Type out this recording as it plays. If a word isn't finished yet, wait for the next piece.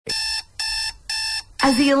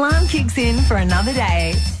as the alarm kicks in for another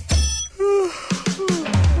day.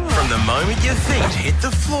 From the moment your feet hit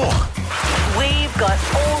the floor. We've got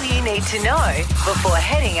all you need to know before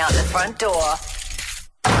heading out the front door.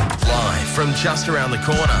 Live from just around the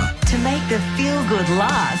corner. To make the feel-good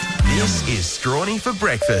last, This is Strawny for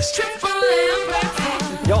Breakfast.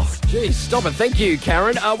 Oh, geez, stop it. Thank you,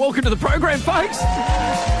 Karen. Welcome to the program, folks.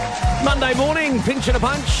 Monday morning, pinch and a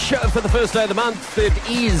punch for the first day of the month. It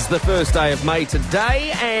is the first day of May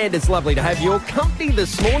today, and it's lovely to have your company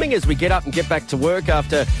this morning as we get up and get back to work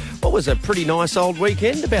after what was a pretty nice old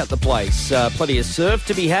weekend about the place. Plenty of surf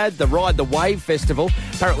to be had, the Ride the Wave Festival.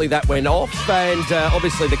 Apparently that went off, and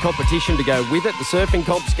obviously the competition to go with it, the surfing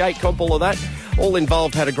comp, skate comp, all of that. All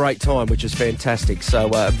involved had a great time, which is fantastic. So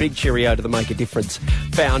a big cheerio to the Make a Difference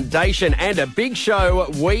Foundation. And a big show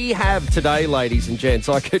we have today, ladies and gents,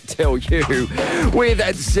 I could tell you. With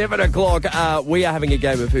at 7 o'clock, we are having a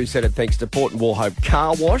game of Who Said It thanks to Port and Wauchope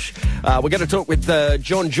Car Wash. We're going to talk with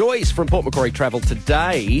John Joyce from Port Macquarie Travel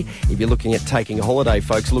today. If you're looking at taking a holiday,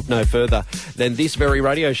 folks, look no further than this very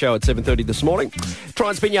radio show at 7:30 this morning. Try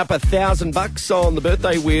and spin you up $1,000 on the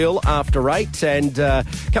birthday wheel after 8. And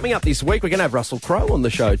coming up this week, we're going to have Russell Crowe on the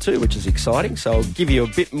show too, which is exciting. So I'll give you a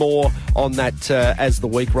bit more on that as the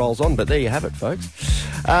week rolls on. But there you have it, folks.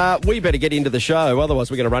 We better get into the show,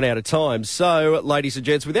 otherwise we're going to run out of time. So, ladies and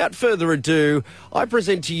gents, without further ado, I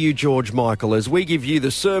present to you George Michael as we give you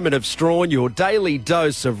the Sermon of Strawn, your daily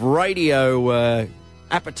dose of radio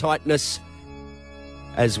appetiteness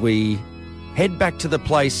as we head back to the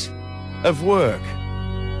place of work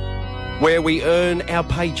where we earn our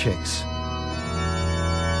paychecks.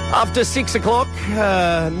 After 6 o'clock,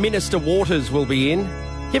 Minister Waters will be in,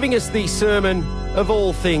 giving us the sermon of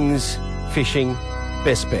all things fishing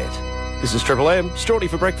best bet. This is Triple M, Strawny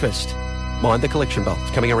for Breakfast. Mind the collection box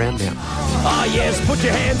coming around now. Ah, yes, put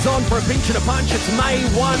your hands on for a pinch and a punch. It's May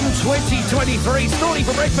 1, 2023. Strawny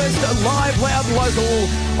for Breakfast, live, loud, local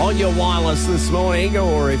on your wireless this morning.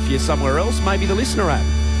 Or if you're somewhere else, maybe the listener app.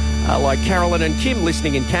 Like Carolyn and Kim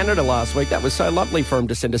listening in Canada last week. That was so lovely for them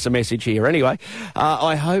to send us a message here. Anyway,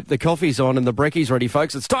 I hope the coffee's on and the brekie's ready,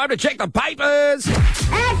 folks. It's time to check the papers.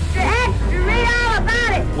 Extra, extra, read all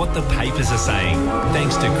about it. What the papers are saying,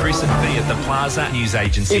 thanks to Chris and Fee at the Plaza News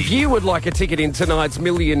Agency. If you would like a ticket in tonight's $1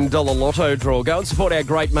 million lotto draw, go and support our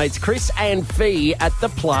great mates Chris and Fee at the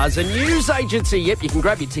Plaza News Agency. Yep, you can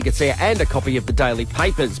grab your tickets there and a copy of the daily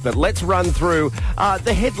papers. But let's run through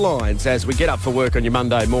the headlines as we get up for work on your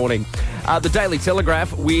Monday morning. The Daily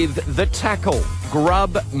Telegraph with the tackle.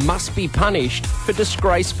 Grub must be punished for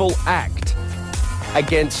disgraceful act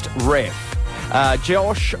against ref.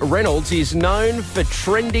 Josh Reynolds is known for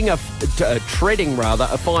treading a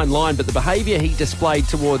fine line, but the behaviour he displayed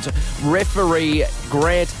towards referee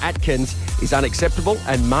Grant Atkins is unacceptable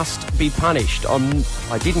and must be punished.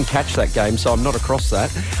 I didn't catch that game, so I'm not across that.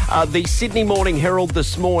 The Sydney Morning Herald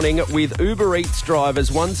this morning with Uber Eats drivers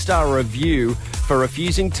 1-star review for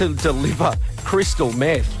refusing to deliver crystal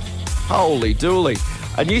meth. Holy dooly.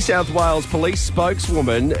 A New South Wales police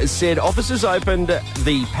spokeswoman said officers opened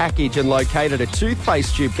the package and located a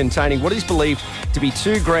toothpaste tube containing what is believed to be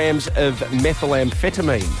 2 grams of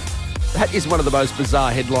methylamphetamine. That is one of the most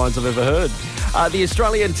bizarre headlines I've ever heard. The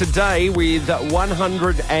Australian today with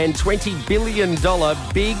 $120 billion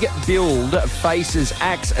big build faces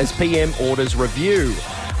axe as PM orders review.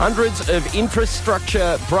 Hundreds of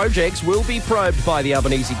infrastructure projects will be probed by the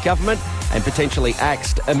Albanese government and potentially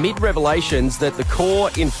axed amid revelations that the core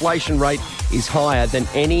inflation rate is higher than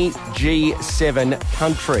any G7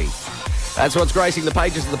 country. That's what's gracing the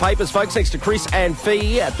pages of the papers, folks. Thanks to Chris and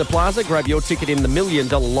Fee at the Plaza. Grab your ticket in the $1 million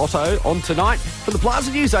lotto on tonight from the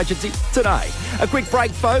Plaza News Agency today. A quick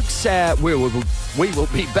break, folks. We will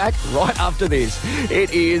be back right after this.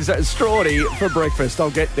 It is Strawny for Breakfast.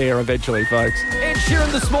 I'll get there eventually, folks. Ed Sheeran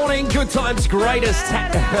this morning. Good times, greatest...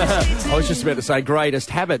 I was just about to say greatest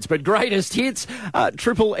habits, but greatest hits.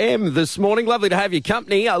 Triple M this morning. Lovely to have your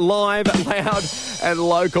company. Live, loud and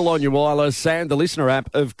local on your wireless and the listener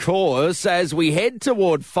app, of course, as we head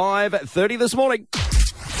toward 5:30 this morning.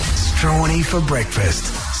 Strawny for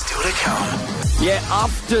Breakfast. Still to come. Yeah,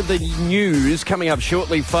 after the news coming up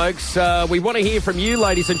shortly, folks, we want to hear from you,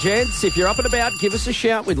 ladies and gents. If you're up and about, give us a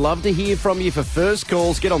shout. We'd love to hear from you for first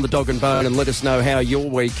calls. Get on the dog and bone and let us know how your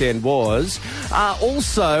weekend was.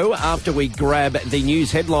 Also, after we grab the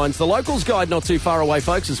news headlines, the Locals Guide not too far away,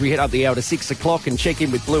 folks, as we head up the hour to 6 o'clock and check in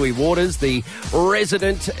with Bluey Waters, the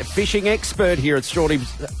resident fishing expert here at Strawny's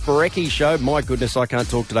Brekkie Show. My goodness, I can't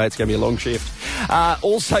talk today. It's going to be a long shift.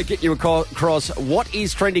 Also, get you across what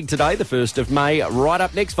is trending today, the 1st of May. Right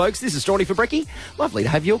up next, folks, this is Strawny for Brekkie. Lovely to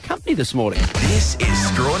have your company this morning. This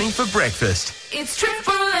is Strawny for Breakfast. It's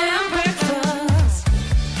Triple M breakfast.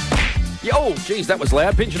 Oh, geez, that was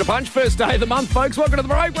loud. Pinch and a punch. First day of the month, folks. Welcome to the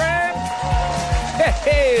program.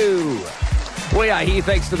 Hey-ho. We are here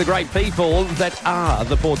thanks to the great people that are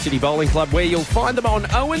the Port City Bowling Club, where you'll find them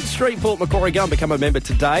on Owen Street, Port Macquarie. Go and become a member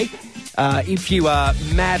today. If you are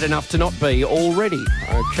mad enough to not be already,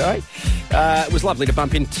 okay? It was lovely to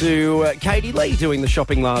bump into Katie Lee doing the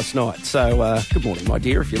shopping last night. So, good morning, my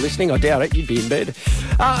dear. If you're listening, I doubt it. You'd be in bed.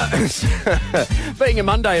 Being a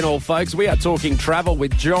Monday and all, folks, we are talking travel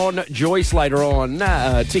with John Joyce later on.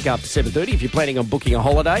 Tick after 7:30 if you're planning on booking a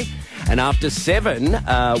holiday. And after 7,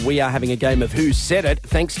 we are having a game of Who Said It,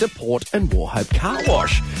 thanks to Port and Wauchope Car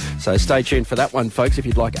Wash. So stay tuned for that one, folks, if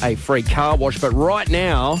you'd like a free car wash. But right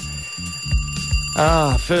now...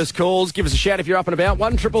 first calls, give us a shout if you're up and about,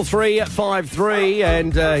 1333 53,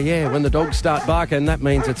 and when the dogs start barking, that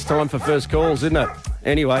means it's time for first calls, isn't it?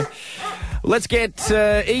 Anyway, let's get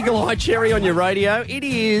Eagle Eye Cherry on your radio. It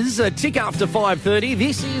is a tick after 5:30.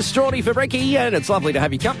 This is Strawny for Brekkie, and it's lovely to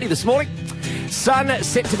have your company this morning. Sun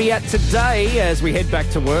set to be out today as we head back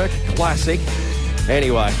to work. Classic.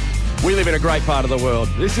 Anyway, we live in a great part of the world.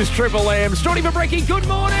 This is Triple M. Strawny for Brekkie, good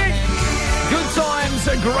morning. Good times,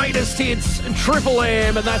 greatest hits, Triple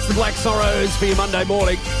M, and that's the Black Sorrows for your Monday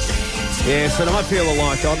morning. Yes, and I feel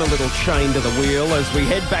like I'm a little chained to the wheel as we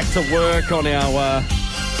head back to work on our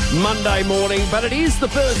Monday morning. But it is the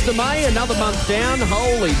 1st of May, another month down.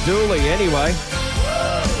 Holy dooly, anyway.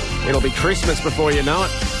 It'll be Christmas before you know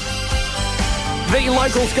it. The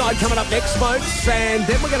Locals Guide coming up next, folks, and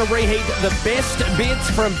then we're going to reheat the best bits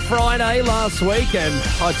from Friday last week, and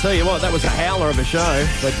I tell you what, that was a howler of a show,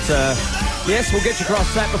 but yes, we'll get you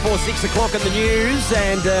across that before 6 o'clock in the news,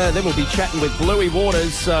 and then we'll be chatting with Bluey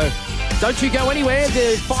Waters, so don't you go anywhere.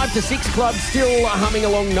 The 5 to 6 club still humming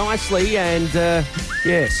along nicely, and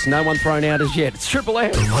yes, no one thrown out as yet. It's Triple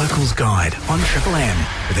M. The Locals Guide on Triple M,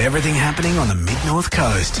 with everything happening on the Mid-North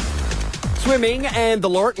Coast. Swimming and the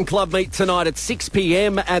Laurelton Club meet tonight at 6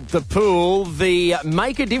 p.m. at the pool. The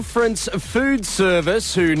Make a Difference food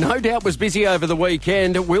service, who no doubt was busy over the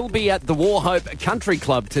weekend, will be at the Wauchope Country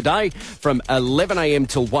Club today from 11 a.m.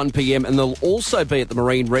 till 1 p.m. and they'll also be at the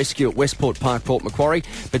Marine Rescue at Westport Park, Port Macquarie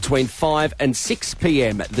between 5 and 6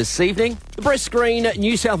 p.m. this evening. The Breast Green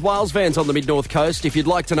New South Wales van's on the Mid-North Coast. If you'd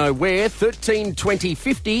like to know where, 13 20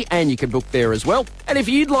 50, and you can book there as well. And if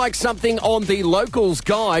you'd like something on the Locals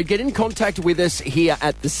Guide, get in contact with us here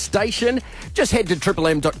at the station. Just head to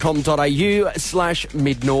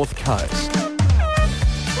triplem.com.au/Mid-North Coast.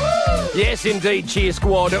 Yes, indeed, cheer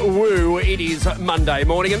squad, woo. It is Monday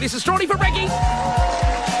morning, and this is Strawny for Brekkie.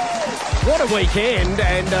 What a weekend,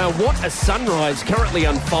 and what a sunrise currently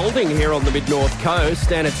unfolding here on the Mid-North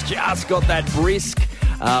Coast, and it's just got that brisk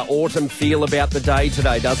autumn feel about the day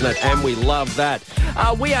today, doesn't it? And we love that.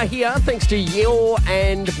 We are here thanks to your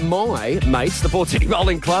and my mates, the Port City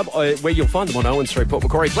Bowling Club, where you'll find them on Owen Street, Port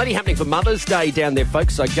Macquarie. Plenty happening for Mother's Day down there,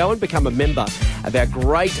 folks, so go and become a member of our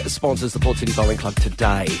great sponsors, the Port City Bowling Club,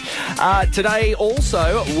 today. Today,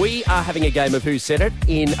 also, we are having a game of Who Said It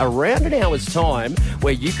in around an hour's time,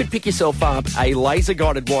 where you could pick yourself up a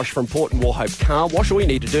laser-guided wash from Port and Wauchope Car Wash. All you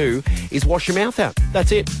need to do is wash your mouth out.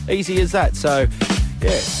 That's it. Easy as that. So...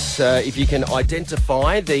 yes, if you can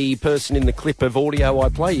identify the person in the clip of audio I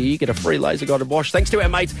play you get a free laser-guided wash. Thanks to our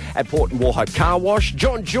mates at Port and Wauchope Car Wash.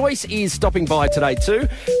 John Joyce is stopping by today too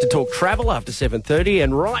to talk travel after 7:30.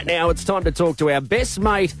 And right now it's time to talk to our best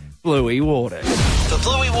mate, Bluey Waters. The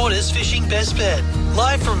Bluey Waters Fishing Best Bet,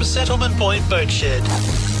 live from Settlement Point Boat Shed.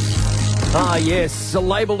 Ah, yes,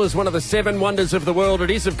 labelled as one of the 7 wonders of the world. It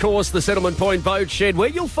is, of course, the Settlement Point Boat Shed, where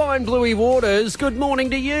you'll find Bluey Waters. Good morning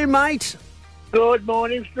to you, mate. Good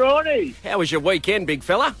morning, Strawny. How was your weekend, big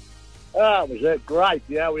fella? It was great.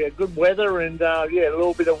 You know, we had good weather and, a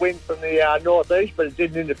little bit of wind from the northeast, but it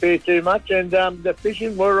didn't interfere too much. And the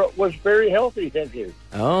fishing was very healthy, thank you.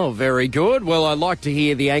 Oh, very good. Well, I'd like to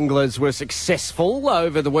hear the anglers were successful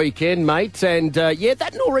over the weekend, mate. And,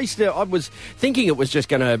 that nor'easter, I was thinking it was just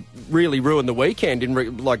going to really ruin the weekend in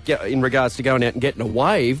regards to going out and getting a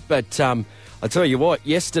wave. But I tell you what,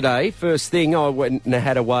 yesterday, first thing, I went and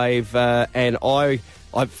had a wave, and I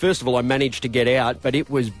first of all, I managed to get out, but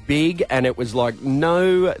it was big, and it was like,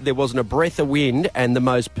 there wasn't a breath of wind, and the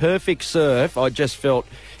most perfect surf. I just felt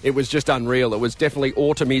it was just unreal. It was definitely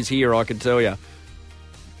autumn is here, I can tell you.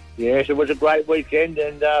 Yes, it was a great weekend,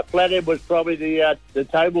 and flathead was probably the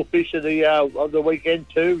table fish of the weekend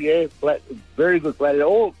too. Yeah, very good flathead,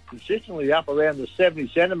 all consistently up around the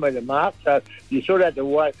 70 centimetre mark. So you sort of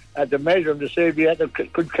had to measure them to see if you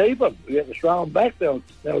could keep them. You had to throw them back. That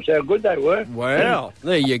was how good they were. Wow,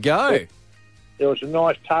 there you go. There was some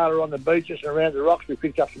nice tailor on the beaches and around the rocks. We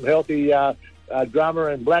picked up some healthy drummer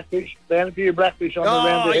and blackfish. Found a few blackfish on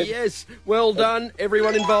around the head. Yes, well done,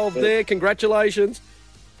 everyone involved there. Congratulations.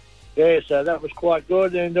 Yeah, so that was quite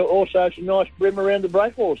good, and also some nice brim around the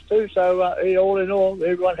breakwalls too. So all in all,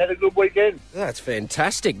 everyone had a good weekend. That's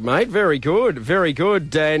fantastic, mate. Very good, very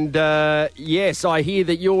good. And yes, I hear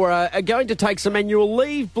that you're going to take some annual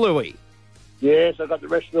leave, Bluey. Yes, I got the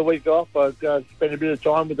rest of the week off. I've spent a bit of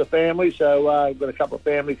time with the family, so I've got a couple of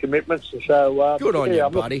family commitments. So good on you,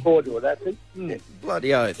 I'm buddy. looking forward to it, actually. Mm.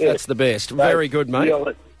 Bloody oath, Yeah. that's the best. Very good, mate.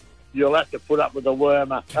 You'll have to put up with the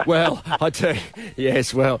wormer. Well, I tell you,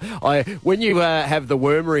 yes. Well, when you have the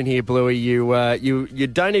wormer in here, Bluey, you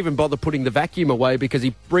don't even bother putting the vacuum away because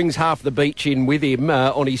he brings half the beach in with him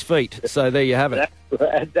on his feet. So there you have it.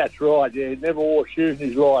 That's right. Yeah, he never wore shoes in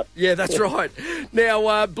his life. Yeah, that's right.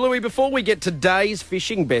 Now, Bluey, before we get to today's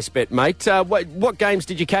fishing best bet, mate, what games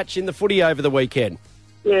did you catch in the footy over the weekend?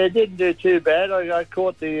 Yeah, it didn't do too bad. I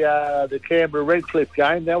caught the Canberra Redcliffe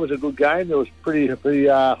game. That was a good game. It was pretty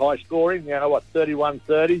high scoring.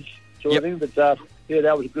 31-30 sort of thing. But yeah,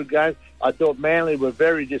 that was a good game. I thought Manly were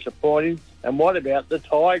very disappointing. And what about the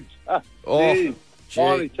Tigers?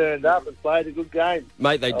 Finally turned up and played a good game.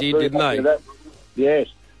 Mate, they did, didn't they? Yes.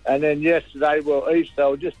 And then yesterday, East, they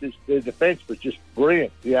were their defence was just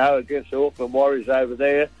brilliant, against the Auckland Warriors over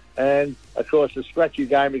there. And, of course, the scratchy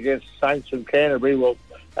game against Saints and Canterbury,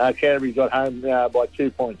 Canterbury got home by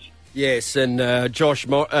 2 points. Yes, and Josh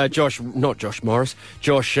Reynolds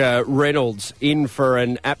in for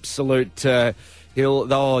an absolute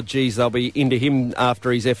they'll be into him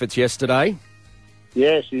after his efforts yesterday.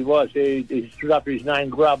 Yes, he was. He stood up his name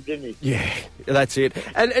Grub, didn't he? Yeah, that's it.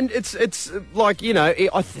 And it's like,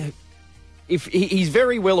 if he's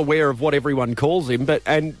very well aware of what everyone calls him,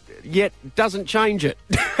 and yet doesn't change it.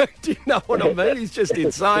 Do you know what I mean? He's just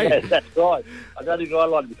insane. Yes, that's right. I don't think I'd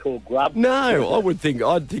like to be called Grub. No, I'd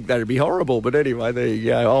think that'd be horrible. But anyway, there you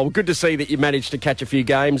go. Oh, good to see that you managed to catch a few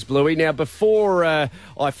games, Bluey. Now, before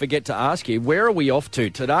I forget to ask you, where are we off to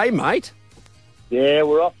today, mate? Yeah,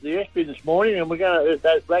 we're off to the Espy this morning, and we're going to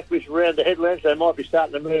those blackfish around the headlands. They might be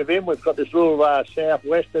starting to move in. We've got this little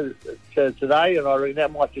southwest today, and I reckon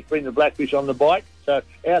that might just bring the blackfish on the bite. So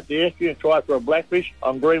out the Espy and try for a blackfish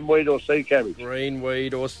on greenweed or sea cabbage.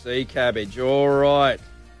 Greenweed or sea cabbage. All right.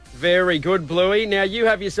 Very good, Bluey. Now, you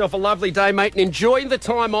have yourself a lovely day, mate, and enjoy the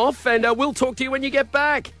time off, and we'll talk to you when you get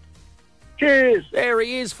back. Cheers. There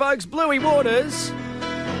he is, folks, Bluey Waters.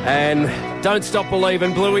 And don't stop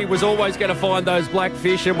believing. Bluey was always going to find those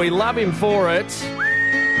blackfish, and we love him for it.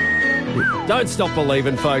 Don't stop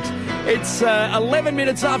believing, folks. It's 11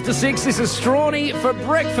 minutes after 6. This is Strawny for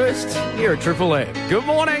breakfast here at Triple M. Good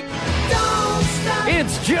morning.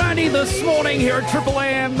 It's Journey this morning here at Triple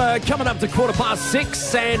M, coming up to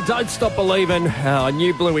 6:15, and don't stop believing. I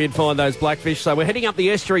knew Bluey would find those blackfish, so we're heading up the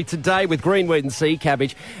estuary today with greenweed and sea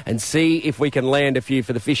cabbage and see if we can land a few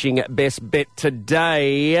for the fishing best bet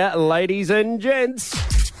today, ladies and gents.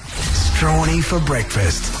 Strawny for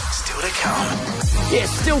breakfast. Still to come. Yes,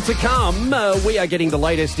 still to come, we are getting the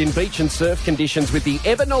latest in beach and surf conditions with the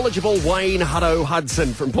ever-knowledgeable Wayne Hutto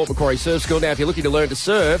Hudson from Port Macquarie Surf School. Now, if you're looking to learn to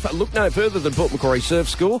surf, look no further than Port Macquarie Surf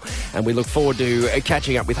School, and we look forward to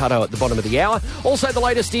catching up with Hutto at the bottom of the hour. Also, the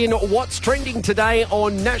latest in what's trending today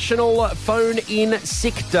on National Phone In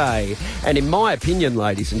Sick Day. And in my opinion,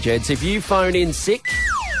 ladies and gents, if you phone in sick,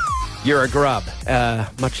 you're a grub,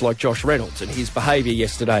 much like Josh Reynolds and his behaviour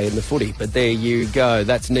yesterday in the footy. But there you go.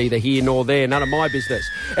 That's neither here nor there. None of my business.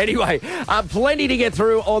 Anyway, plenty to get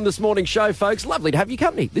through on this morning's show, folks. Lovely to have you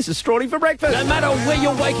company. This is Strawny for breakfast. No matter where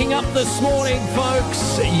you're waking up this morning,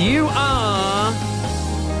 folks, you are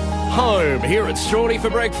home here at Strawny for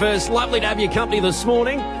breakfast. Lovely to have you company this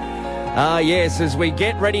morning. Yes, as we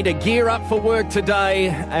get ready to gear up for work today,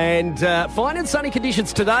 and fine and sunny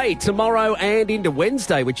conditions today, tomorrow and into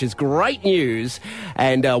Wednesday, which is great news.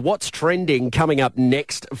 And what's trending coming up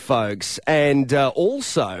next, folks. And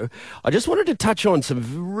also, I just wanted to touch on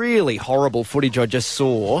some really horrible footage I just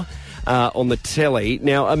saw on the telly.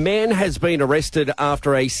 Now, a man has been arrested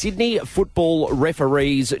after a Sydney football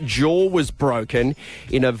referee's jaw was broken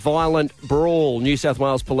in a violent brawl. New South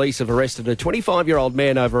Wales police have arrested a 25-year-old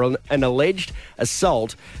man over an alleged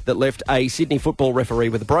assault that left a Sydney football referee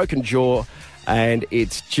with a broken jaw, and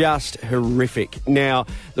it's just horrific. Now,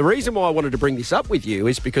 the reason why I wanted to bring this up with you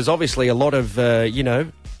is because obviously a lot of,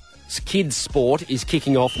 kids sport is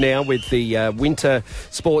kicking off now with the winter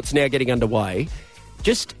sports now getting underway.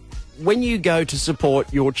 Just when you go to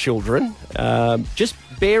support your children, just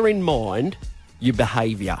bear in mind your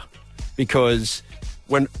behaviour, because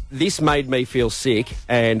when this made me feel sick,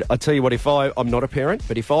 and I tell you what, I'm not a parent,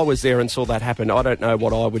 but if I was there and saw that happen, I don't know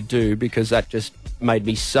what I would do, because that just made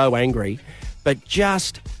me so angry. But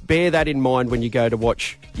just bear that in mind when you go to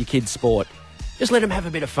watch your kids' sport. Just let them have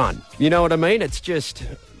a bit of fun. You know what I mean? It's just,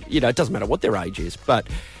 it doesn't matter what their age is, but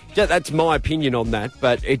that's my opinion on that.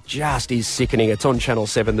 But it just is sickening. It's on Channel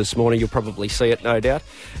 7 this morning. You'll probably see it, no doubt.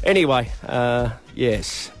 Anyway,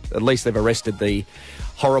 yes, at least they've arrested the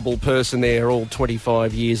horrible person there, all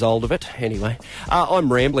 25 years old of it. Anyway,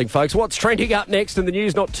 I'm rambling, folks. What's trending up next in the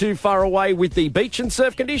news not too far away with the beach and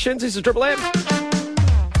surf conditions? This is Triple M.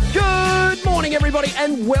 Good morning, everybody,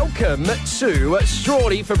 and welcome to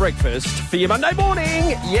Strawdy for breakfast for your Monday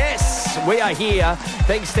morning. Yes, we are here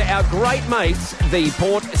thanks to our great mates, the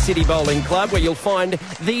Port City Bowling Club, where you'll find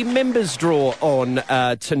the members draw on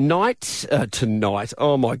tonight.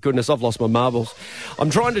 Oh, my goodness, I've lost my marbles. I'm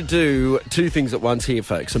trying to do two things at once here,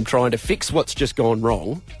 folks. I'm trying to fix what's just gone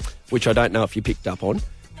wrong, which I don't know if you picked up on,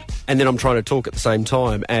 and then I'm trying to talk at the same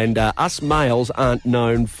time. And us males aren't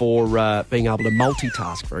known for being able to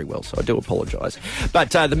multitask very well, so I do apologise.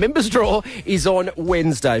 But the members' draw is on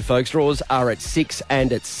Wednesday, folks. Draws are at 6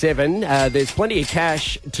 and at 7. There's plenty of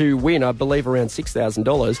cash to win, I believe around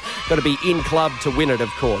 $6,000. Got to be in club to win it, of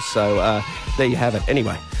course. So there you have it.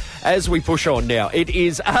 Anyway, as we push on now, it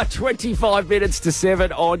is 25 minutes to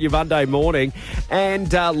 7 on your Monday morning,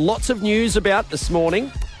 and lots of news about this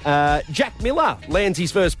morning. Jack Miller lands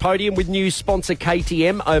his first podium with new sponsor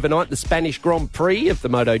KTM overnight, the Spanish Grand Prix of the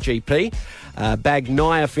MotoGP.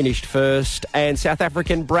 Bagnaia finished first, and South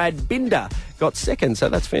African Brad Binder got second, so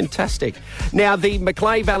that's fantastic. Now, the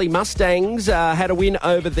Macleay Valley Mustangs had a win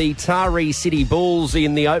over the Taree City Bulls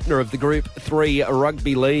in the opener of the Group 3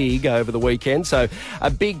 Rugby League over the weekend, so a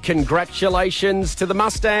big congratulations to the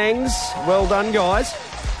Mustangs. Well done, guys.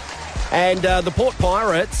 And the Port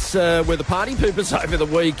Pirates were the party poopers over the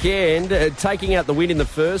weekend, taking out the win in the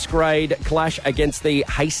first grade clash against the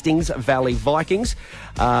Hastings Valley Vikings,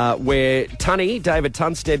 where David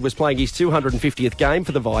Tunstead was playing his 250th game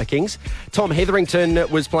for the Vikings. Tom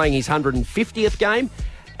Hetherington was playing his 150th game.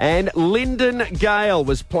 And Lyndon Gale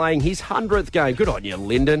was playing his 100th game. Good on you,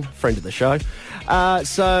 Lyndon, friend of the show.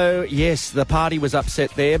 So, yes, the party was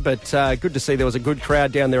upset there, but good to see there was a good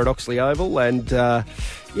crowd down there at Oxley Oval. And,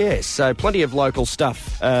 yes, so plenty of local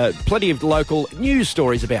stuff, plenty of local news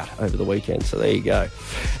stories about over the weekend. So there you go.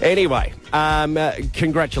 Anyway,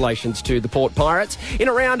 congratulations to the Port Pirates. In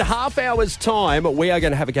around half hour's time, we are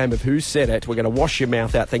going to have a game of Who Said It. We're going to wash your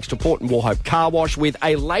mouth out thanks to Port and Warhope Car Wash with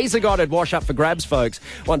a laser-guided wash up for grabs, folks.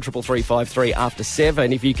 133353 after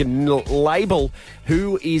 7. If you can label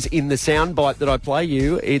who is in the soundbite that I play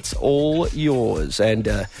you, it's all yours. And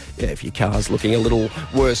if your car's looking a little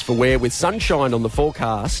worse for wear with sunshine on the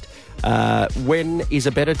forecast, when is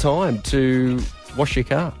a better time to wash your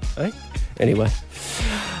car? Eh? Anyway,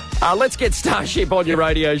 let's get Starship on your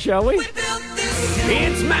radio, shall we?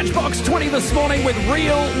 It's Matchbox 20 this morning with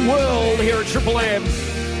Real World here at Triple M.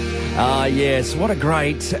 Yes, what a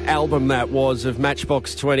great album that was of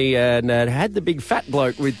Matchbox 20, and it had the big fat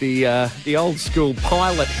bloke with the old school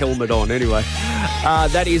pilot helmet on. Anyway,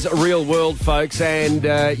 that is Real World, folks, and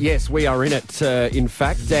yes, we are in it, in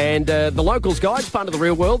fact, and the Locals Guide's part of the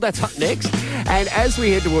Real World. That's up next, and as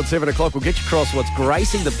we head towards 7 o'clock, we'll get you across what's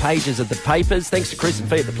gracing the pages of the papers, thanks to Chris and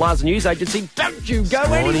Fee at the Plaza News Agency. Don't you go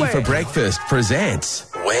anywhere! Morning for Breakfast presents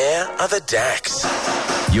Where Are the DAX?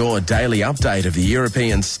 Your daily update of the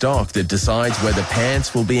European stock that decides whether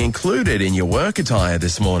pants will be included in your work attire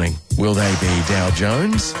this morning. Will they be Dow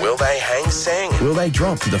Jones? Will they Hang Seng? Will they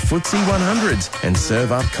drop to the FTSE 100s and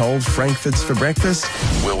serve up cold Frankfurts for breakfast?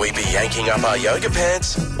 Will we be yanking up our yoga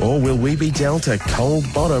pants? Or will we be dealt a cold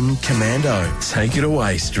bottom commando? Take it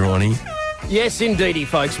away, Strawny. Yes, indeedy,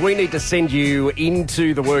 folks. We need to send you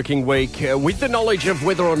into the working week with the knowledge of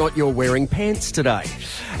whether or not you're wearing pants today.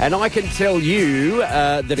 And I can tell you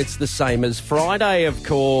that it's the same as Friday, of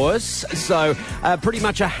course. So pretty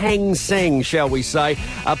much a Hang Seng, shall we say.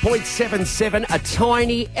 0.77, a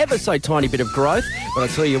tiny, ever so tiny bit of growth. But I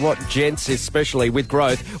tell you what, gents, especially with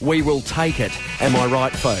growth, we will take it. Am I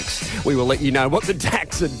right, folks? We will let you know what the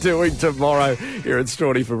DAX are doing tomorrow here at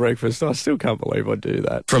Strawdy for breakfast. I still can't believe I do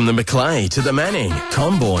that. From the Macleay to the Manning,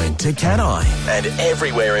 Comboyne to Cat-Eye, and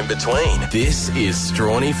everywhere in between, this is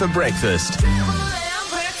Strawny for breakfast.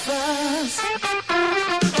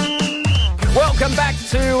 Welcome Welcome back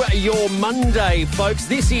to your Monday, folks.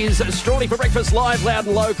 This is Strawley for Breakfast, live, loud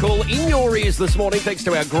and local, in your ears this morning, thanks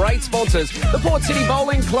to our great sponsors, the Port City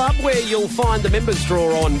Bowling Club, where you'll find the members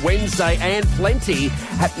draw on Wednesday, and plenty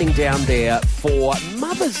happening down there for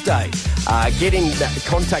Mother's Day. Get in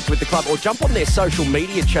contact with the club or jump on their social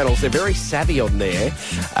media channels. They're very savvy on there.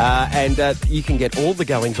 And you can get all the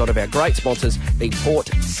goings on of our great sponsors, the Port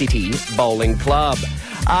City Bowling Club.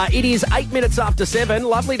 It is 8 minutes after 7.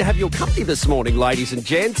 Lovely to have your company this morning, ladies and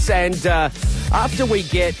gents. And after we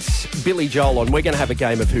get Billy Joel on, we're going to have a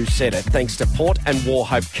game of Who Said It, thanks to Port and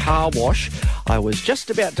Wauchope Car Wash. I was just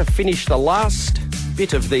about to finish the last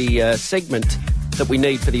bit of the segment that we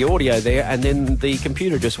need for the audio there, and then the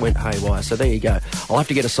computer just went haywire. So there you go. I'll have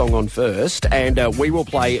to get a song on first, and we will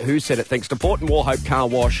play Who Said It, thanks to Port and Wauchope Car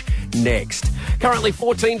Wash next. Currently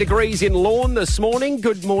 14 degrees in Lorne this morning.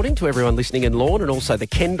 Good morning to everyone listening in Lorne and also the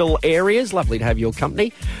Kendall areas. Lovely to have your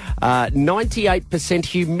company. 98%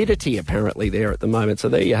 humidity apparently there at the moment. So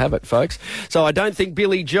there you have it, folks. So I don't think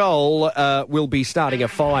Billy Joel will be starting a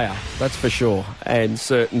fire. That's for sure and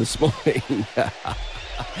certain this morning.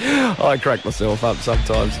 I crack myself up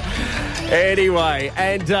sometimes. Anyway,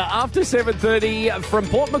 and after 7:30 from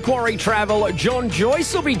Port Macquarie Travel, John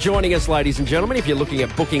Joyce will be joining us, ladies and gentlemen, if you're looking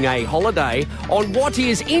at booking a holiday on what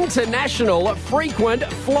is International Frequent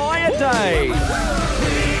Flyer Day.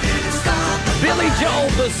 Billy Joel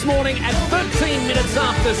this morning at 13 minutes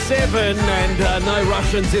after 7, and no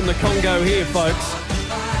Russians in the Congo here, folks.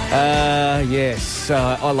 Yes,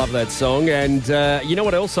 I love that song. And you know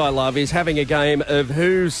what else I love is having a game of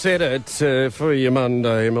Who Said It for your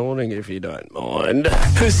Monday morning, if you don't mind.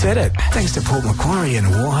 Who Said It? Thanks to Port Macquarie and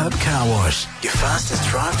Wauchope Car Wash. Your fastest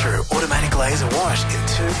drive-through automatic laser wash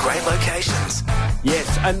in 2 great locations.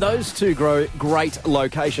 Yes, and those 2 great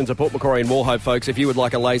locations are Port Macquarie and Wauchope, folks. If you would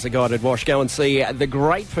like a laser-guided wash, go and see the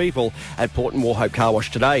great people at Port and Wauchope Car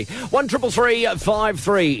Wash today. 1333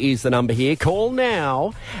 53 is the number here. Call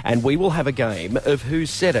now, and we will have a game of Who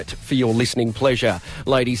Said It for your listening pleasure,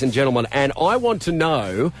 ladies and gentlemen. And I want to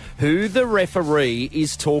know who the referee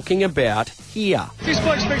is talking about here. This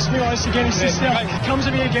bloke speaks to me like this again. He says, comes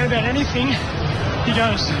to me again about anything. He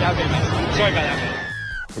goes, sorry about that.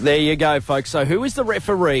 There you go, folks. So who is the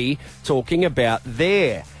referee talking about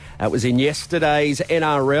there? It was in yesterday's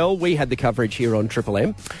NRL. We had the coverage here on Triple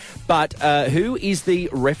M. But who is the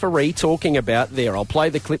referee talking about there? I'll play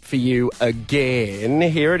the clip for you again.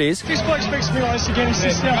 Here it is. This bloke speaks to me like this again. He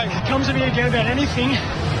says, comes to me again about anything.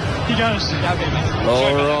 He goes,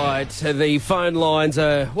 all right. The phone lines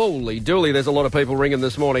are, holy dooly, there's a lot of people ringing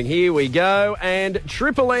this morning. Here we go. And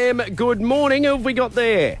Triple M, good morning. Who have we got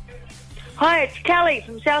there? Hi, it's Kelly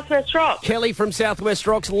from Southwest Rocks. Kelly from Southwest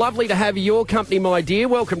Rocks. Lovely to have your company, my dear.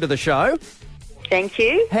 Welcome to the show. Thank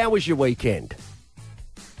you. How was your weekend?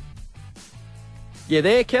 You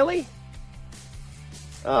there, Kelly?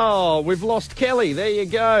 Oh, we've lost Kelly. There you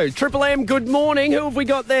go. Triple M, good morning. Who have we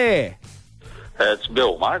got there? It's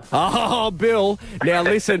Bill, mate. Oh, Bill. Now,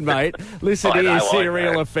 listen, mate. Listen here,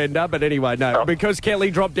 serial offender. But anyway, no, because Kelly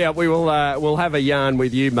dropped out, we'll have a yarn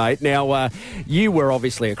with you, mate. Now, you were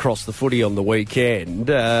obviously across the footy on the weekend.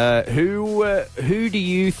 Who do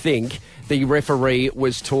you think the referee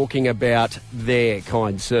was talking about there,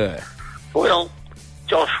 kind sir? Well,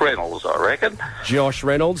 Josh Reynolds, I reckon. Josh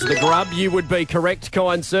Reynolds, the grub. You would be correct,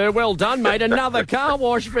 kind sir. Well done, mate. Another car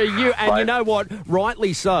wash for you. And you know what?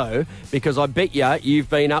 Rightly so, because I bet you've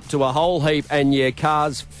been up to a whole heap and your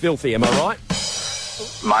car's filthy. Am I right?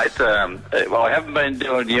 Mate, well, I haven't been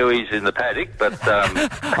doing U's in the paddock, but...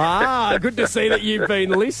 good to see that you've been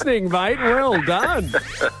listening, mate. Well done.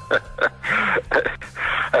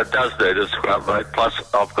 It does need a scrub, mate. Plus,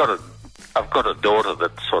 I've got a daughter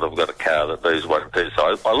that's sort of got a car that needs one too,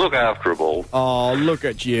 so I look after them all. Oh, look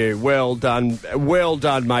at you. Well done. Well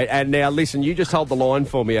done, mate. And now, listen, you just hold the line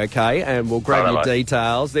for me, okay? And we'll grab your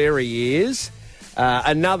details. There he is.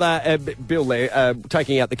 Another Bill there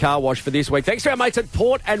taking out the car wash for this week. Thanks to our mates at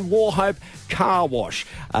Port and Wauchope Car Wash.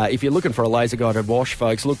 If you're looking for a laser-guided wash,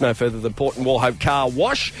 folks, look no further than Port and Wauchope Car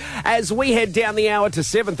Wash. As we head down the hour to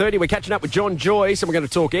 7:30, we're catching up with John Joyce, and we're going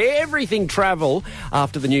to talk everything travel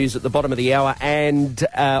after the news at the bottom of the hour. And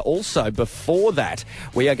also, before that,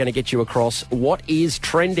 we are going to get you across what is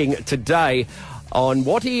trending today on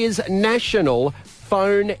what is National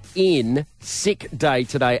phone in sick day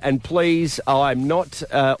today. And please, I'm not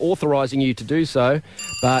authorising you to do so.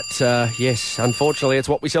 But, yes, unfortunately, it's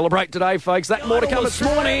what we celebrate today, folks. That more to come this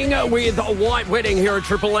morning with a white wedding here at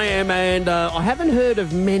Triple M. And I haven't heard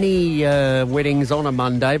of many weddings on a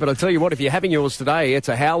Monday, but I'll tell you what, if you're having yours today, it's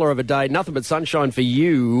a howler of a day. Nothing but sunshine for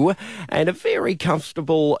you and a very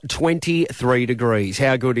comfortable 23 degrees.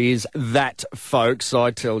 How good is that, folks?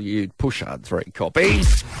 I tell you, push hard 3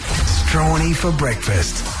 copies. Strawny for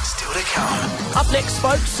breakfast. Still to come. Up next,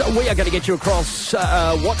 folks, we are going to get you across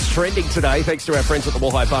what's trending today, thanks to our friends at the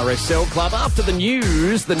Walleye Bar SL Club. After the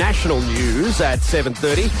news, the national news at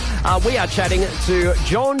 7:30, we are chatting to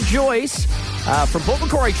John Joyce from Port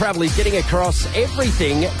Macquarie Travel. He's getting across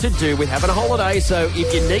everything to do with having a holiday, so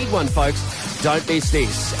if you need one, folks, don't miss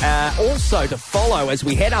this. Also to follow as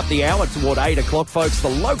we head up the hour toward 8 o'clock, folks, the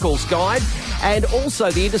locals guide and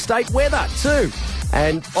also the interstate weather too.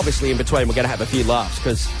 And obviously in between we're going to have a few laughs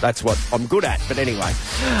because that's what I'm good at. But anyway,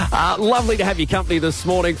 lovely to have your company this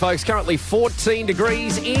morning, folks. Currently 14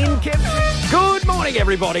 degrees in Kempsey. Good morning,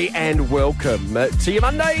 everybody, and welcome to your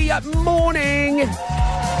Monday morning.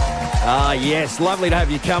 Yes, lovely to have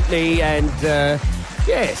your company and...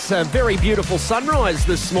 yes, a very beautiful sunrise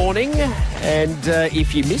this morning. And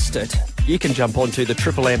if you missed it, you can jump onto the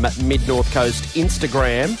Triple M Mid-North Coast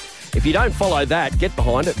Instagram. If you don't follow that, get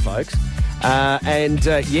behind it, folks.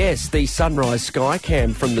 Yes, the sunrise sky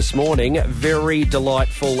cam from this morning, very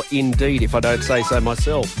delightful indeed, if I don't say so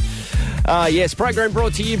myself. Yes, program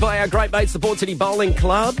brought to you by our great mates, the Port City Bowling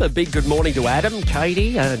Club. A big good morning to Adam,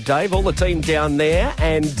 Katie, Dave, all the team down there.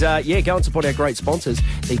 And, go and support our great sponsors,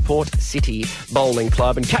 the Port City Bowling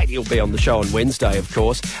Club. And Katie will be on the show on Wednesday, of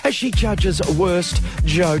course, as she judges Worst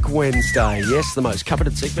Joke Wednesday. Yes, the most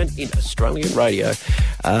coveted segment in Australian radio.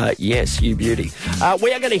 Yes, you beauty.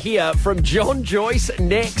 We are going to hear from John Joyce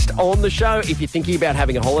next on the show. If you're thinking about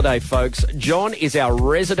having a holiday, folks, John is our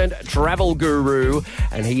resident travel guru,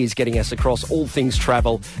 and he is getting us across all things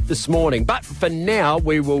travel this morning. But for now,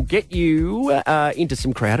 we will get you into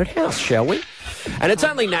some Crowded House, shall we? And it's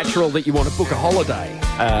only natural that you want to book a holiday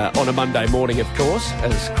on a Monday morning, of course,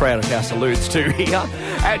 as Crowded House alludes to here.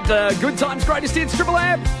 At Good Times, Greatest Hits, Triple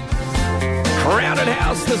M. Crowded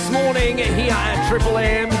House this morning here at Triple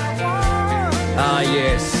M.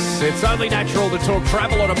 Yes, it's only natural to talk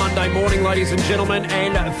travel on a Monday morning, ladies and gentlemen.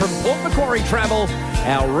 And from Port Macquarie Travel,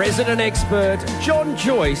 our resident expert, John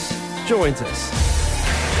Joyce, joins us.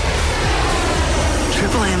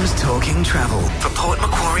 Triple M's Talking Travel for Port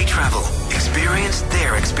Macquarie Travel. Experience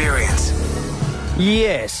their experience.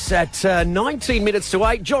 Yes, at 19 minutes to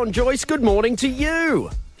 8, John Joyce, good morning to you.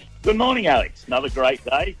 Good morning, Alex. Another great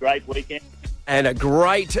day, great weekend. And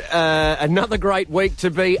another great week to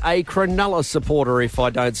be a Cronulla supporter, if I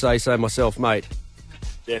don't say so myself, mate.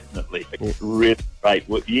 Definitely. A really great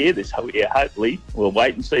year this whole year, hopefully. We'll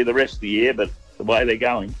wait and see the rest of the year, but the way they're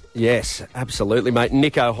going. Yes, absolutely, mate.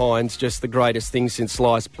 Nico Hines, just the greatest thing since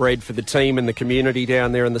sliced bread for the team and the community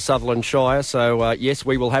down there in the Sutherland Shire. So, yes,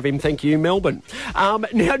 we will have him. Thank you, Melbourne.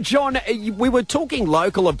 Now, John, we were talking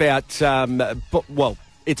local about,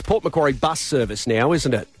 it's Port Macquarie bus service now,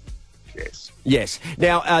 isn't it? Yes. Yes.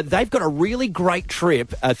 Now, they've got a really great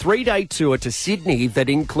trip, a 3-day tour to Sydney that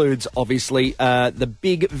includes, obviously, the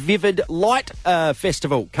big Vivid Light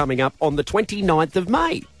Festival coming up on the 29th of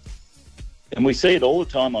May. And we see it all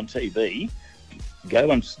the time on TV.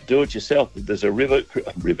 Go and do it yourself. There's a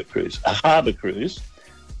harbour cruise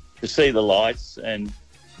to see the lights, and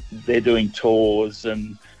they're doing tours,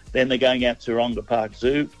 and then they're going out to Taronga Park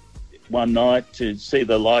Zoo one night to see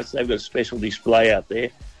the lights. They've got a special display out there.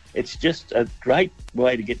 It's just a great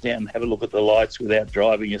way to get down and have a look at the lights without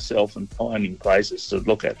driving yourself and finding places to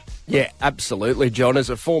look at. Yeah, absolutely, John. As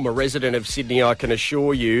a former resident of Sydney, I can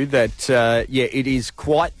assure you that, it is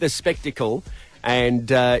quite the spectacle. And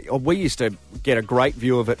we used to get a great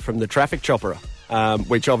view of it from the traffic chopper,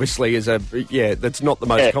 which obviously is that's not the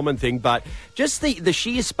most common thing. But just the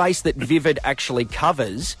sheer space that Vivid actually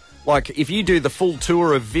covers, like if you do the full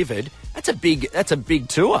tour of Vivid, that's a big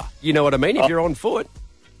tour. You know what I mean? If you're on foot.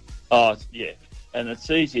 Oh, yeah. And it's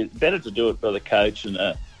easier, better to do it by the coach and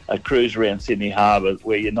a cruise around Sydney Harbour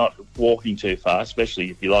where you're not walking too far, especially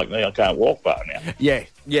if you're like me, I can't walk far now. Yeah.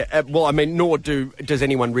 Well, I mean, nor does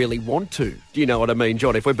anyone really want to. Do you know what I mean,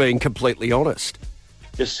 John, if we're being completely honest?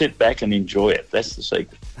 Just sit back and enjoy it. That's the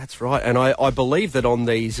secret. That's right. And I believe that on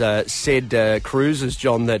these said cruises,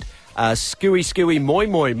 John, that Scooey Moi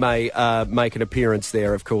Moi may make an appearance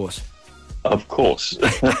there, of course. Of course.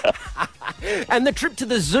 And the trip to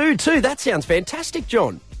the zoo too, that sounds fantastic,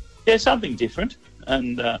 John. Yeah, something different.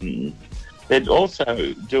 And they're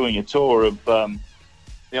also doing a tour of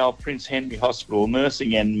the old Prince Henry Hospital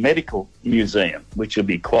Nursing and Medical Museum, which will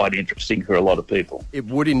be quite interesting for a lot of people. It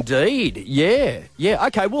would indeed. Yeah.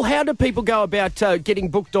 Okay, well, how do people go about getting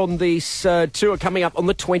booked on this tour coming up on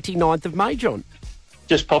the 29th of May, John?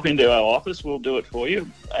 Just pop into our office. We'll do it for you.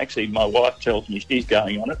 Actually, my wife tells me she's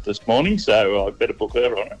going on it this morning, so I better book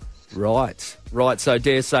her on it. Right. So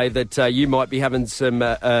dare say that you might be having some,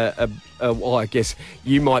 well, I guess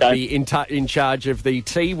you might be in charge of the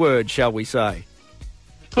T word, shall we say?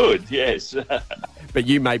 Could, yes. But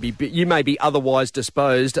you may be otherwise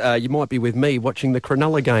disposed. You might be with me watching the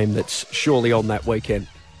Cronulla game that's surely on that weekend.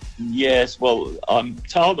 Yes, well, I'm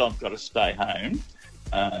told I've got to stay home.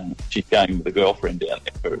 She's going with a girlfriend down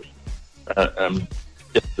there for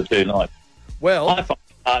just the 2 nights. Well,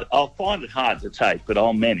 I'll find it hard to take, but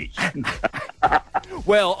I'll manage.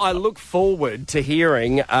 Well, I look forward to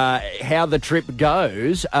hearing how the trip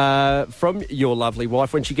goes from your lovely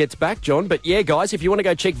wife when she gets back, John. But yeah, guys, if you want to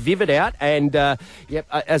go check Vivid out, and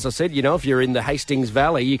as I said, if you're in the Hastings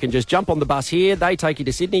Valley, you can just jump on the bus here. They take you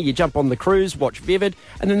to Sydney. You jump on the cruise, watch Vivid,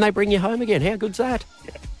 and then they bring you home again. How good's that?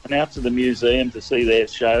 Yeah. And out to the museum to see their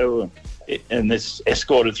show, and this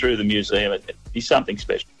escorted through the museum. It'd be something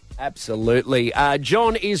special. Absolutely.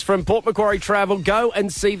 John is from Port Macquarie Travel. Go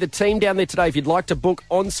and see the team down there today if you'd like to book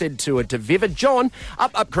on said tour to Vivid. John,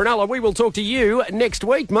 up Cronulla, we will talk to you next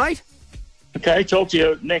week, mate. Okay, talk to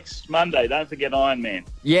you next Monday. Don't forget Ironman.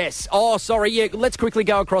 Yes. Oh, sorry. Yeah, let's quickly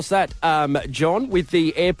go across that, John, with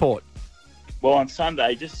the airport. Well, on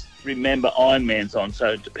Sunday, just remember Ironman's on, so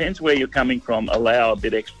it depends where you're coming from. Allow a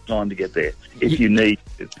bit extra time to get there if you need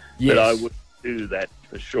to. Yes. But I would do that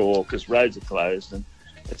for sure because roads are closed and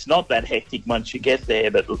it's not that hectic once you get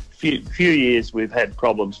there. But a few years we've had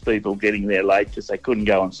problems, people getting there late because they couldn't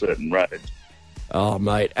go on certain roads. Oh,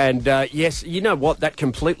 mate. And, yes, you know what? That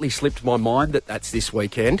completely slipped my mind that's this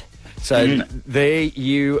weekend. So there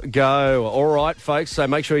you go. All right, folks. So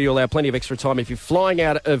make sure you allow plenty of extra time if you're flying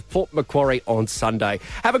out of Port Macquarie on Sunday.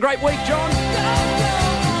 Have a great week, John.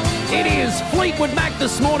 It is Fleetwood Mac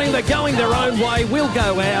this morning. They're going their own way. We'll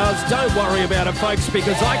go ours. Don't worry about it, folks,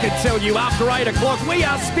 because I can tell you after 8 o'clock we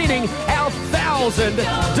are spinning our $1,000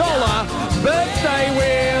 birthday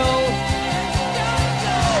wheel.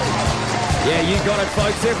 Yeah, you got it,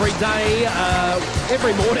 folks. Every day,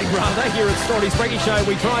 every morning, rather, here at Storey's Breggy Show,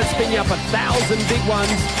 we try and spin you up 1,000 big ones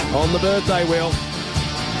on the birthday wheel.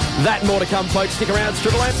 That and more to come, folks. Stick around. It's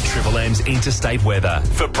Triple M. Triple M's Interstate Weather.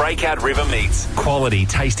 For Breakout River Meats. Quality,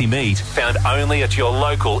 tasty meat found only at your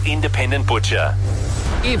local independent butcher.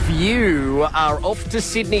 If you are off to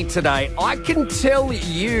Sydney today, I can tell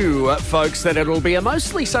you, folks, that it'll be a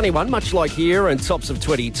mostly sunny one, much like here, and tops of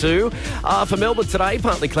 22. For Melbourne today,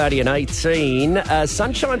 partly cloudy and 18.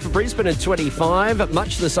 Sunshine for Brisbane at 25.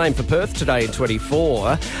 Much the same for Perth today at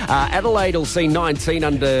 24. Adelaide will see 19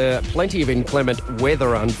 under plenty of inclement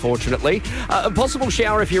weather, unfortunately. A possible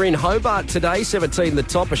shower if you're in Hobart today, 17 the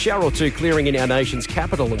top. A shower or two clearing in our nation's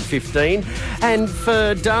capital at 15. And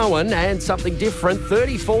for Darwin, and something different,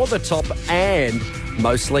 34 the top and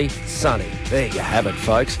mostly sunny. There you have it,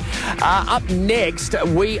 folks. Up next,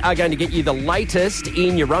 we are going to get you the latest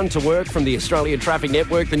in your run to work from the Australian Traffic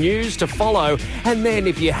Network, the news to follow, and then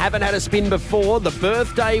if you haven't had a spin before, the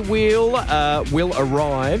birthday wheel will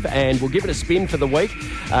arrive and we'll give it a spin for the week.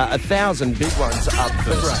 1,000 big ones up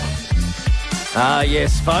first.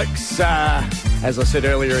 Yes, folks. As I said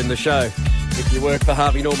earlier in the show, if you work for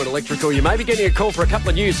Harvey Norman Electrical, you may be getting a call for a couple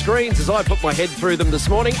of new screens as I put my head through them this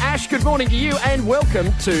morning. Ash, good morning to you and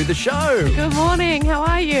welcome to the show. Good morning. How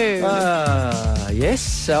are you?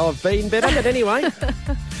 Yes, I've been better, but anyway.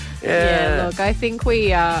 Yeah, look, I think we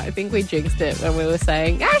jinxed it when we were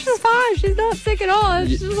saying Ash is fine. She's not sick at all.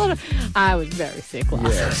 I was very sick last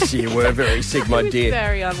night. Yes, you were very sick, my dear.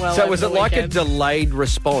 Very unwell. So was it like weekend. a delayed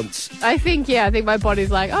response? I think my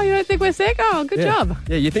body's like, oh, you don't think we're sick? Oh, good job.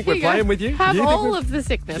 Yeah, you think we're playing with you? Have all of the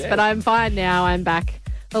sickness, but I'm fine now. I'm back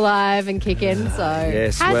alive and kicking, so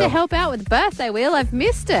had to help out with the birthday wheel. I've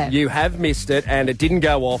missed it. You have missed it, and it didn't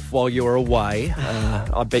go off while you were away.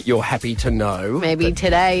 I bet you're happy to know. Maybe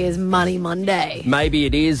today is Money Monday. Maybe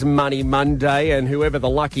it is Money Monday, and whoever the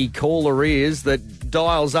lucky caller is that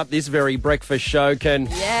dials up this very breakfast show can...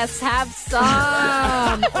 Yes, have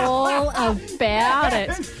some. All about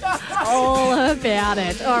it. All about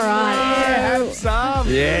it. All right. Yeah, have some.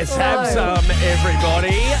 Yes, have some,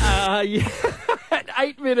 everybody. At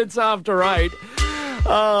 8 minutes after 8.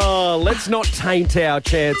 Oh, let's not taint our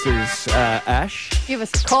chances, Ash. Give us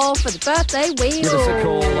a call for the birthday wheel. Give us a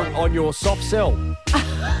call on your soft cell.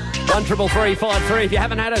 133353. If you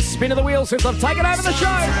haven't had a spin of the wheel since I've taken over the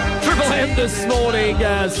show. Triple M this morning.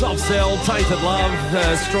 Soft Cell, Tainted Love,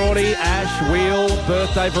 Strawny, Ash, Wheel,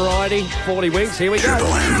 Birthday Variety, 40 Winks. Here we go.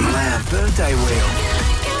 Triple M Birthday Wheel.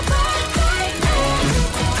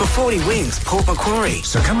 For 40 Winks, Port Macquarie.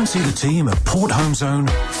 So come and see the team at Port Home Zone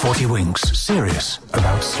 40 Winks. Serious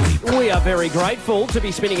about sleep. We are very grateful to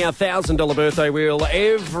be spinning our $1,000 birthday wheel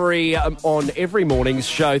on every morning's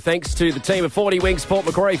show. Thanks to the team of 40 Winks, Port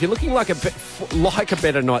Macquarie. If you're looking like a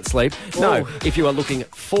better night's sleep, no. If you are looking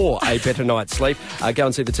for a better night's sleep, go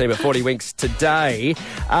and see the team at 40 Winks today.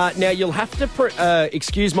 Now you'll have to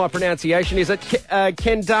excuse my pronunciation. Is it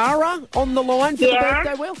Kendara on the line for the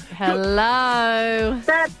birthday wheel? Hello.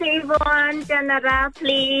 31, Canada,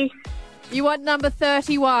 please. You want number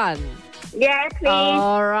 31? Yeah, please.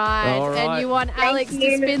 All right. And you want Alex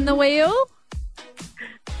to spin the wheel?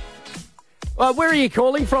 Where are you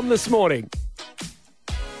calling from this morning?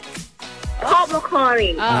 Port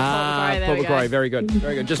Macquarie. Port Macquarie. Very good.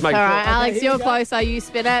 Very good. Just make All sure. right, Alex, you're closer. You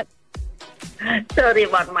spin it. Sorry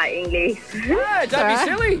about my English. Yeah, don't be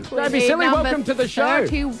silly. Don't be silly. Welcome to the show.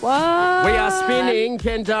 31. We are spinning.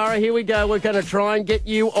 Kendara, here we go. We're going to try and get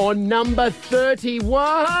you on number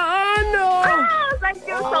 31. Oh, thank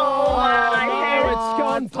you so much. No, it's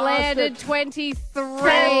gone past Landed it. 23.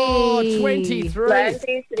 Oh, 23.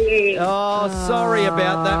 23. Oh, sorry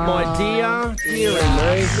about that, my dear. Dear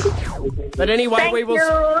me. But anyway, Thank we will...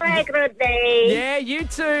 you. Have a good day. Yeah, you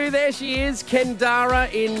too. There she is,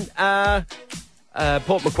 Kendara in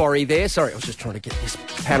Port Macquarie there. Sorry, I was just trying to get this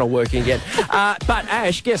panel working again. But,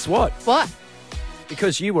 Ash, guess what? What?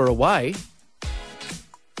 Because you were away.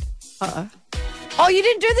 Uh-oh. Oh, you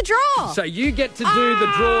didn't do the draw. So you get to do the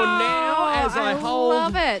draw now as I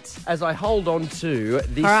love it. As I hold on to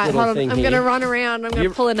this All right, little hold on. thing I'm here. going to run around. I'm going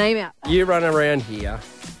to pull a name out. You run around here.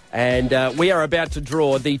 And we are about to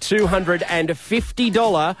draw the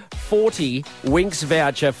 $250 40 Winks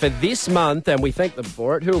voucher for this month, and we thank them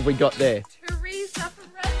for it. Who have we got there?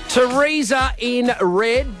 Teresa in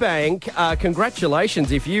Red Bank.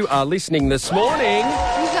 Congratulations if you are listening this morning.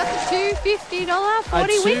 You got the $250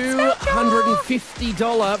 40 Winks voucher.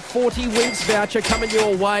 $250 40 Winks voucher coming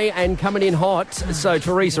your way and coming in hot. So,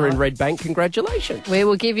 Teresa in Red Bank, congratulations. We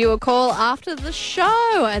will give you a call after the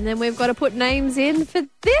show, and then we've got to put names in for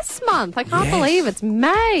this month. I can't believe it's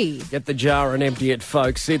May. Get the jar and empty it,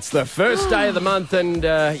 folks. It's the first day of the month, and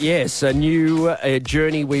yes, a new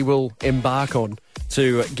journey we will embark on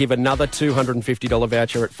to give another $250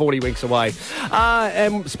 voucher at 40 Winks away.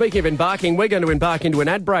 And speaking of embarking, we're going to embark into an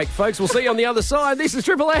ad break, folks. We'll see you on the other side. This is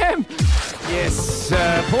Triple M. Yes,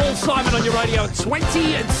 Paul Simon on your radio at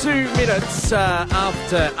 22 minutes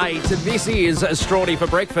after 8. This is Strawny for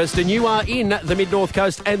breakfast, and you are in the Mid-North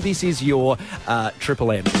Coast, and this is your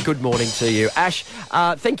Triple M. Good morning to you. Ash,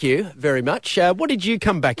 thank you very much. What did you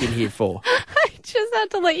come back in here for? I just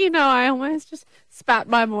had to let you know I almost just spat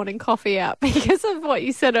my morning coffee out because of what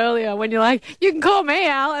you said earlier when you're like, you can call me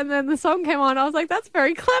Al, and then the song came on. I was like, that's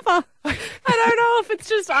very clever. I don't know if it's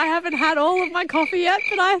just I haven't had all of my coffee yet,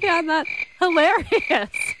 but I found that hilarious.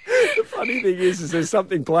 The funny thing is there's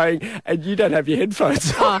something playing and you don't have your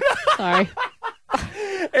headphones on. Oh, sorry.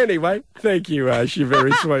 Anyway, thank you, Ash. You're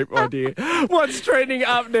very sweet, my dear. What's trending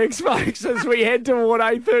up next, folks, as we head toward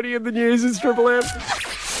 8:30 in the news? It's Triple M.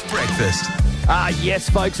 Breakfast. Yes,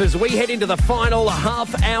 folks, as we head into the final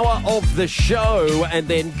half hour of the show, and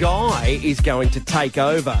then Guy is going to take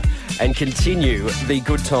over and continue the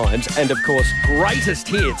good times and, of course, greatest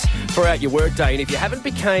hits throughout your workday. And if you haven't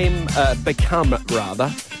become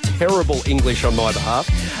terrible English on my behalf,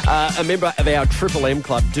 a member of our Triple M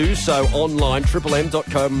Club, do so online,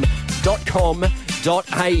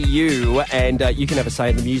 triplem.com.au, and you can have a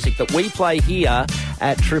say in the music that we play here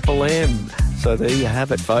at Triple M. So there you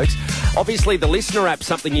have it, folks. Obviously, the listener app's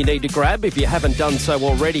something you need to grab. If you haven't done so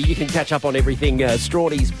already, you can catch up on everything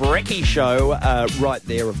Strawny's Brekkie Show right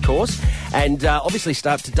there, of course. And obviously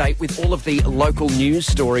stay up to date with all of the local news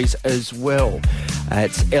stories as well.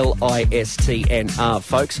 It's LISTNR,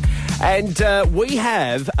 folks. And we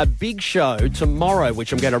have a big show tomorrow,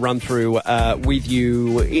 which I'm going to run through with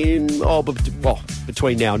you in,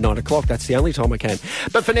 between now and 9 o'clock. That's the only time I can.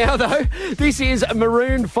 But for now, though, this is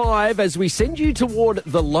Maroon 5 as we send you toward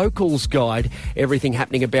the Locals Guide. Everything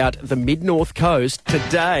happening about the Mid-North Coast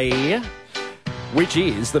today, which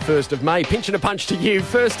is the 1st of May. Pinch and a punch to you.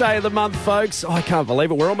 First day of the month, folks. I can't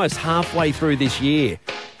believe it. We're almost halfway through this year.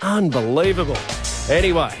 Unbelievable.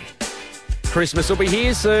 Anyway, Christmas will be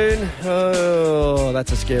here soon. Oh,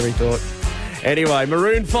 that's a scary thought. Anyway,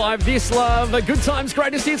 Maroon 5, This Love, Good Times,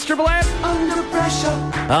 Greatest Hits, Triple M. Under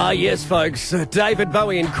pressure. Ah, yes, folks. David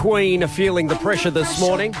Bowie and Queen are feeling the pressure this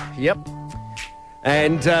morning. Yep.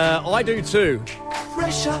 And I do too.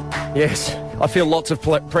 Pressure. Yes, I feel lots of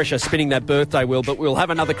pressure spinning that birthday wheel, but we'll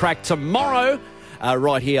have another crack tomorrow.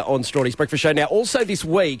 Right here on Strawny's Breakfast Show. Now, also this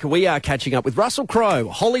week, we are catching up with Russell Crowe,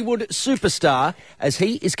 Hollywood superstar, as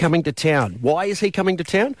he is coming to town. Why is he coming to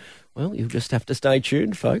town? Well, you'll just have to stay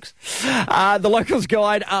tuned, folks. The Locals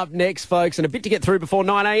Guide up next, folks, and a bit to get through before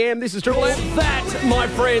 9 a.m. This is Triple M. That, my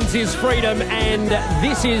friends, is Freedom, and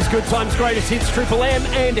this is Good Times Greatest Hits, Triple M,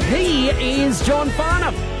 and he is John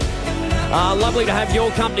Farnham. Lovely to have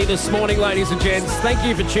your company this morning, ladies and gents. Thank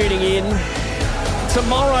you for tuning in.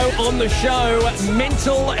 Tomorrow on the show,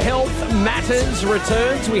 Mental Health Matters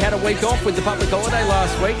returns. We had a week off with the public holiday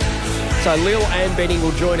last week. So Lil and Benny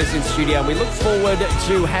will join us in studio, and we look forward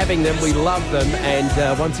to having them. We love them. And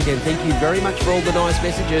once again, thank you very much for all the nice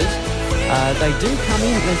messages. They do come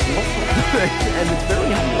in. There's lots of them, and it's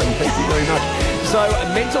very humbling. Thank you very much. So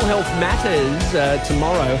Mental Health Matters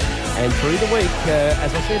tomorrow, and through the week,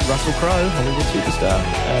 as I said, Russell Crowe, Hollywood superstar.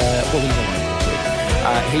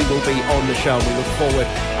 He will be on the show, and we look forward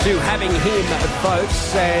to having him,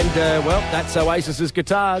 folks. And, well, that's Oasis's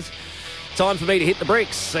guitars. Time for me to hit the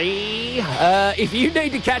bricks. See? If you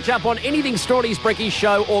need to catch up on anything Strawny's Brekkie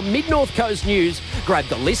Show or Mid-North Coast News, grab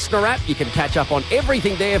the Listener app. You can catch up on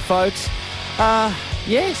everything there, folks.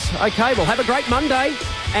 Yes, okay, well, have a great Monday.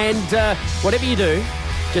 And whatever you do,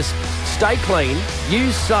 just stay clean,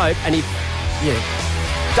 use soap, and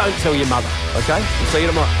don't tell your mother, okay? We'll see you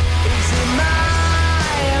tomorrow.